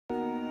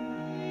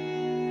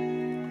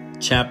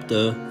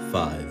Chapter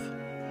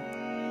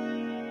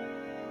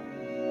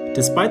 5.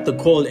 Despite the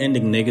call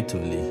ending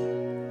negatively,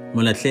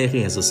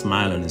 Molatlegi has a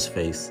smile on his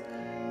face.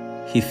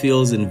 He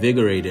feels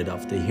invigorated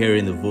after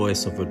hearing the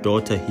voice of a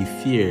daughter he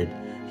feared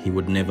he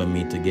would never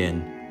meet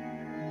again.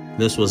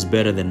 This was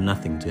better than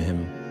nothing to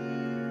him.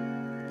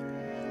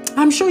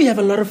 "I'm sure you have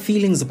a lot of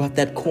feelings about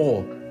that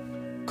call,"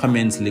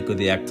 comments Liko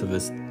the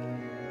activist.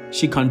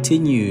 She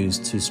continues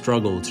to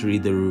struggle to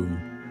read the room,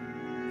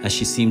 as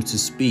she seems to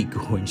speak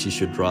when she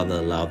should rather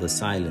allow the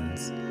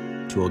silence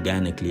to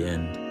organically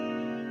end.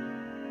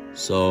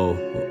 "So,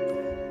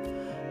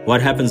 what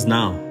happens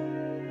now?"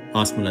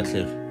 asks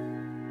Molatlegi.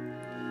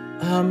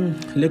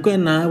 Liko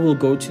and I will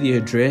go to the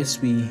address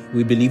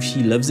we believe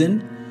she lives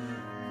in.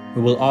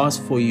 We will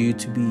ask for you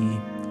to be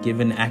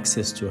given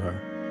access to her.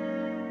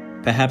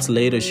 Perhaps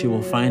later she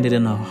will find it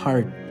in her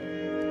heart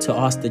to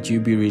ask that you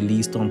be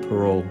released on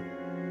parole,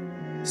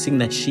 seeing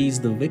that she's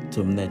the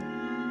victim that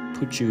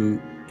put you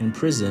in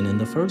prison in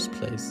the first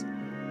place.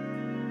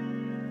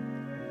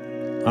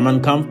 I'm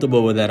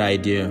uncomfortable with that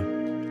idea.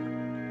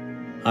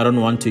 I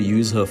don't want to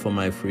use her for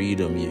my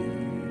freedom.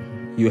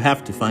 You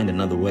have to find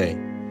another way,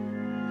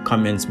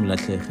 comments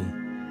Molatlegi,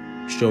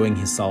 showing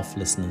his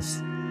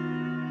selflessness.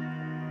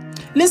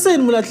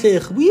 "Listen,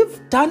 Molatlegi, we've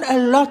done a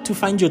lot to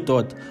find your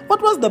daughter.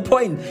 What was the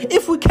point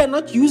if we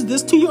cannot use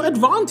this to your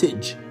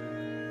advantage?"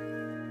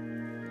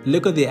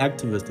 Liko the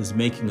activist is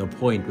making a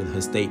point with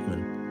her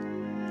statement,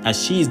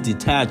 as she is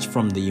detached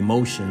from the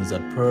emotions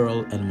that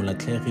Pearl and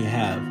Molatlegi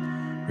have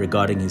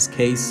regarding his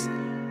case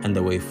and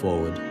the way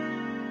forward.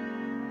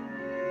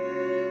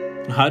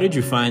 "How did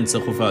you find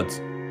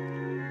Sekhufatso?"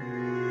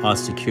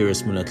 asked the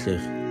curious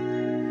Molatlegi.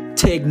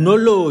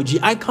 "Technology.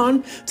 I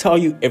can't tell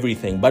you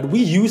everything, but we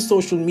use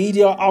social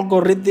media,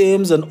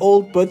 algorithms, and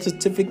old birth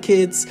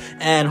certificates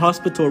and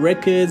hospital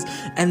records,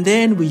 and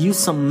then we use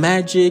some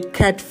magic,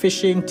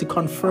 catfishing to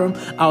confirm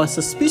our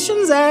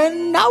suspicions,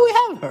 and now we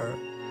have her."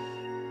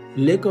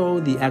 Liko,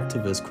 the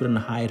activist,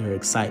 couldn't hide her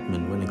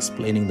excitement when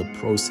explaining the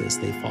process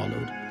they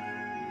followed.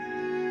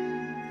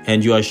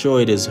 "And you are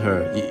sure it is her?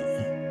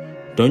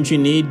 Don't you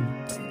need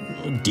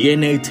a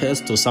DNA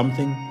test or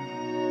something?"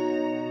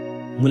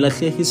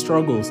 Molatlegi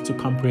struggles to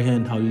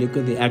comprehend how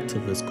Liko the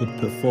activist could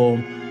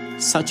perform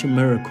such a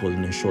miracle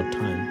in a short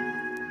time.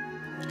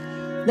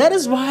 "That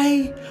is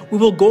why we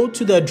will go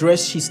to the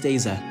address she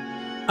stays at.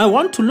 I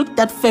want to look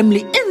that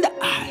family in the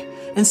eye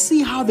and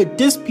see how they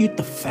dispute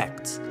the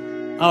facts.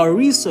 Our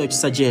research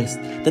suggests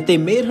that they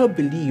made her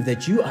believe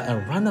that you are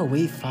a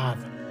runaway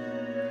father.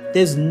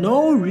 There's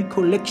no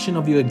recollection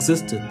of your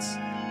existence.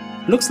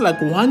 Looks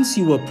like once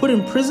you were put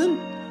in prison,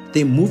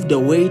 they moved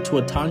away to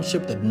a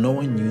township that no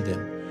one knew them.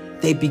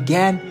 They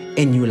began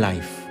a new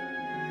life,"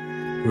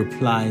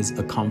 replies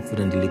a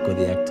confident Liko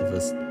the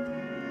activist.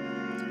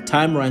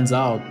 Time runs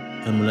out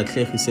and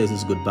Molatlegi says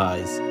his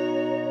goodbyes.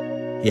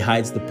 He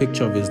hides the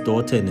picture of his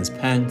daughter in his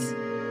pants,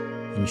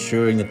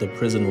 ensuring that the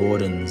prison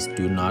wardens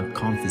do not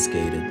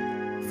confiscate it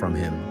from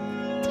him.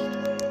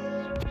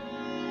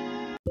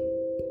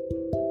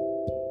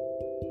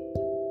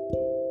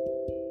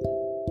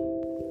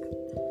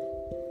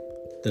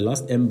 The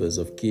last embers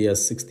of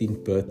Kia's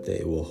 16th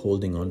birthday were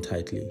holding on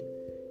tightly.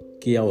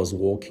 Kia was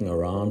walking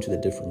around to the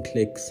different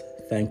cliques,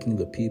 thanking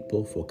the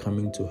people for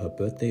coming to her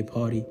birthday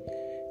party,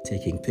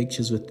 taking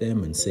pictures with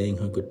them and saying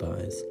her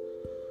goodbyes.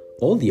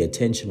 All the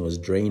attention was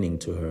draining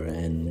to her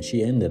and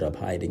she ended up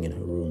hiding in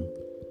her room.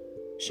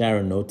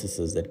 Sharon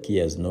notices that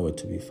Kia is nowhere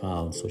to be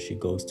found, so she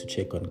goes to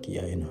check on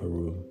Kia in her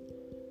room.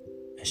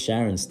 As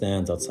Sharon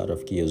stands outside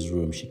of Kia's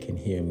room, she can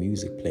hear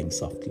music playing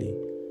softly.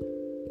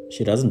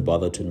 She doesn't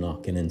bother to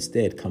knock and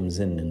instead comes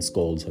in and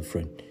scolds her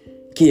friend.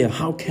 "Kia,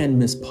 how can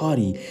Miss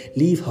Party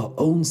leave her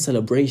own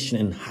celebration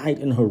and hide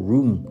in her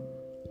room?"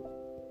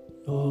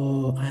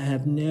 "Oh, I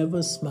have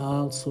never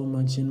smiled so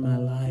much in my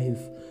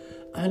life.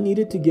 I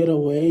needed to get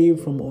away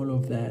from all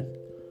of that.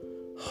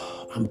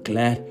 I'm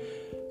glad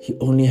you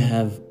only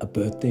have a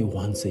birthday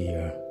once a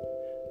year.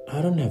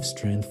 I don't have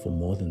strength for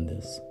more than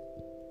this,"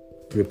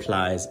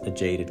 replies a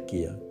jaded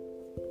Kia.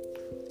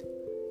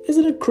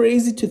 "Isn't it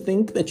crazy to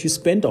think that you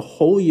spent a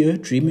whole year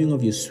dreaming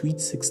of your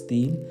sweet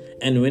 16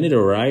 and when it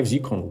arrives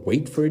you can't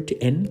wait for it to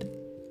end?"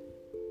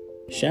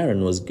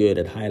 Sharon was good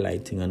at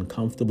highlighting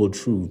uncomfortable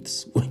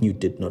truths when you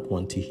did not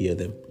want to hear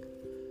them.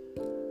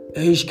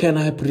 "Eish, can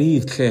I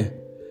breathe, Claire?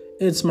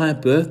 It's my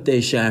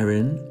birthday,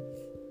 Sharon."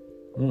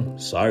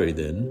 Sorry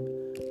then.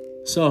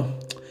 "So,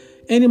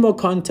 any more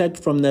contact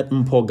from that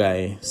Mpo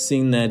guy,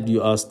 seeing that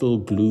you are still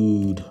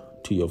glued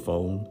to your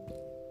phone?"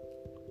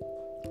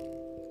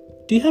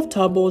 "Do you have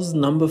Tabo's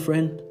number,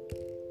 friend?"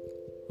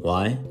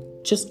 "Why?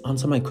 Just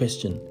answer my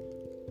question."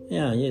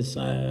 Yes,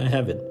 I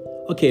have it."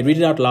 "Okay, read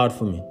it out loud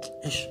for me."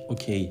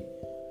 "Okay."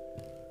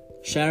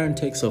 Sharon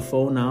takes her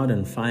phone out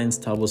and finds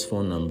Tabo's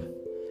phone number.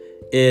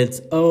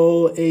 It's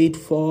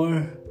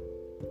 084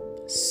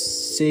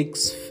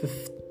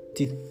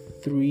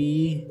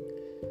 653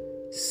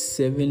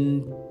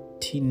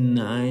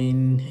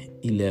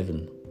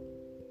 7911.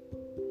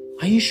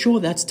 Are you sure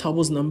that's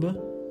Tabo's number?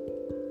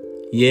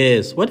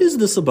 Yes. What is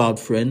this about,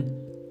 friend?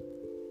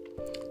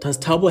 Does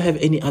Tabo have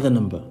any other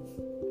number?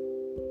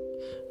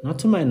 Not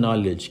to my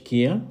knowledge.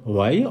 Kia,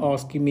 why are you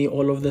asking me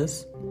all of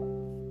this?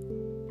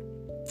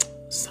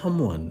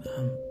 Someone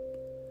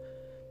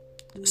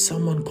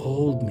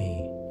called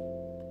me.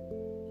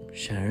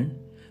 Sharon,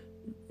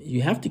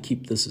 you have to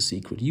keep this a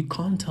secret. You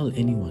can't tell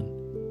anyone.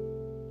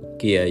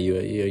 Kia,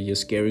 you're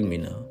scaring me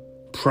now.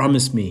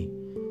 Promise me.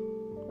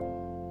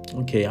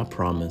 Okay, I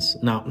promise.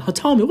 Now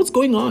tell me, what's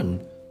going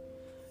on?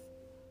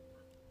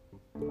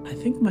 I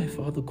think my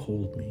father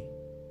called me.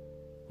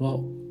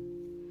 Well,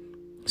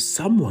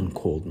 someone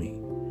called me,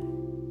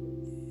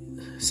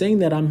 saying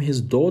that I'm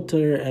his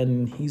daughter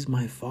and he's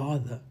my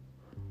father.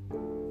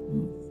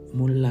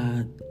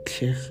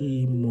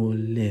 Molatlhegi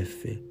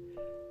Molefe.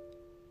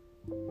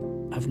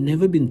 I've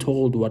never been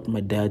told what my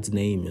dad's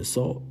name is,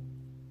 so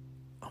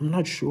I'm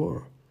not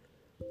sure.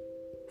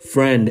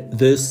 Friend,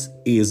 this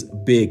is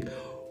big.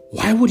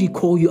 Why would he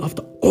call you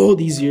after all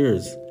these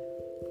years?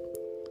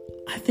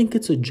 I think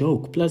it's a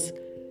joke. Plus,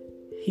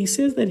 he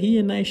says that he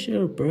and I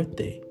share a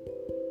birthday.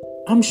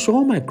 I'm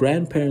sure my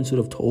grandparents would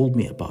have told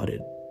me about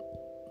it.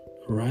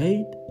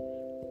 Right?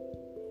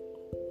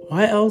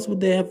 Why else would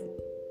they have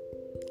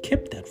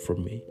kept that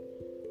from me?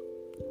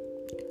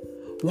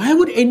 Why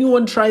would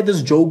anyone try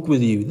this joke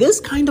with you? This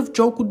kind of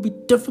joke would be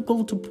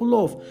difficult to pull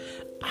off.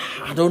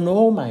 I don't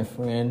know, my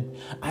friend.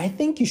 I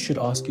think you should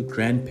ask your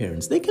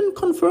grandparents. They can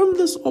confirm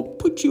this or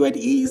put you at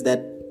ease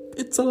that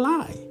it's a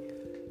lie.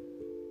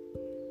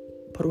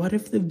 But what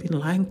if they've been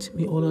lying to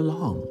me all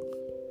along?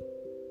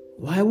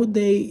 Why would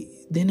they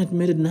then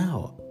admit it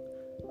now?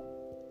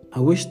 I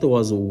wish there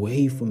was a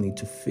way for me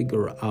to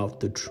figure out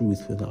the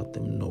truth without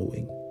them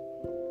knowing.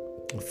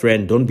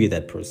 Friend, don't be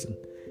that person.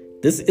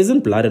 This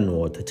isn't blood and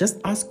water. Just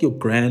ask your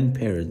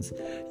grandparents.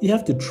 You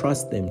have to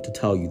trust them to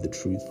tell you the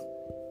truth.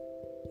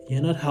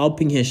 You're not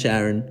helping here,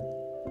 Sharon.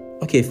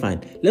 Okay,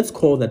 fine. Let's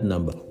call that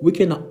number. We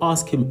can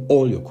ask him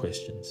all your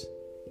questions.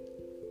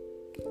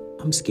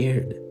 I'm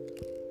scared.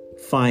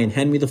 Fine,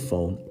 hand me the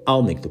phone.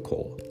 I'll make the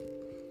call.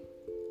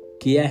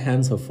 Kia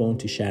hands her phone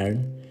to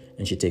Sharon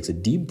and she takes a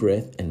deep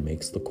breath and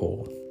makes the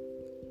call.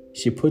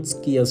 She puts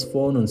Kia's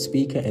phone on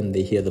speaker and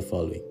they hear the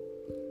following.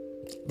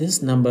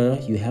 This number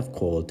you have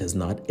called does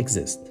not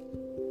exist.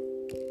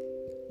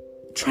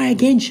 Try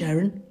again,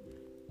 Sharon.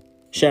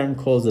 Sharon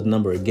calls the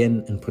number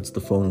again and puts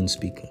the phone on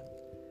speaker.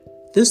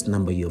 This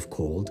number you have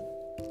called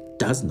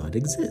does not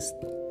exist.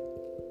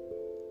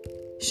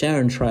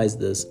 Sharon tries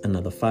this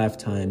another 5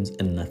 times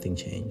and nothing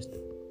changed.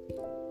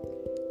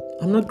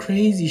 I'm not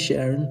crazy,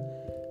 Sharon.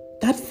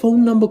 That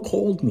phone number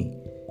called me.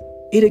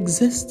 It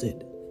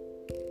existed.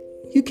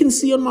 You can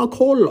see on my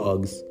call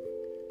logs.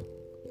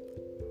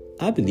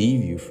 I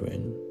believe you,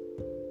 friend.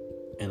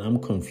 And I'm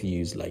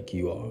confused like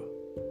you are.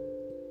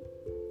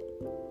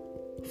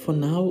 For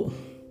now,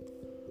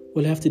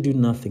 we'll have to do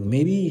nothing.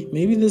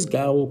 Maybe this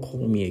guy will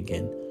call me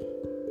again.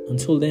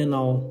 Until then,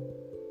 I'll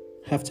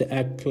have to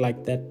act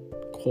like that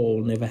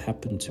call never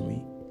happened to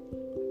me.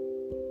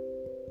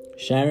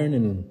 Sharon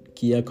and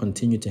Kia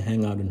continued to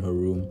hang out in her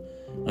room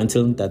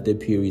until Ntate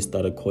Phiri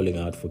started calling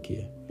out for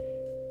Kia.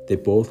 They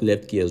both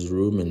left Kia's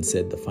room and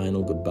said the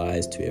final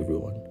goodbyes to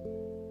everyone.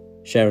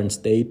 Sharon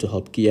stayed to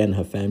help Kia and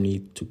her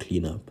family to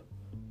clean up.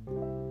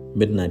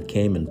 Midnight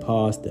came and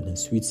passed and her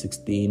sweet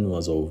 16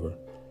 was over.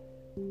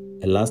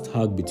 A last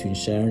hug between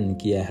Sharon and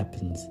Kia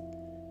happens,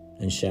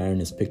 and Sharon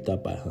is picked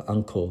up by her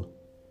uncle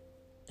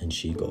and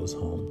she goes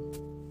home.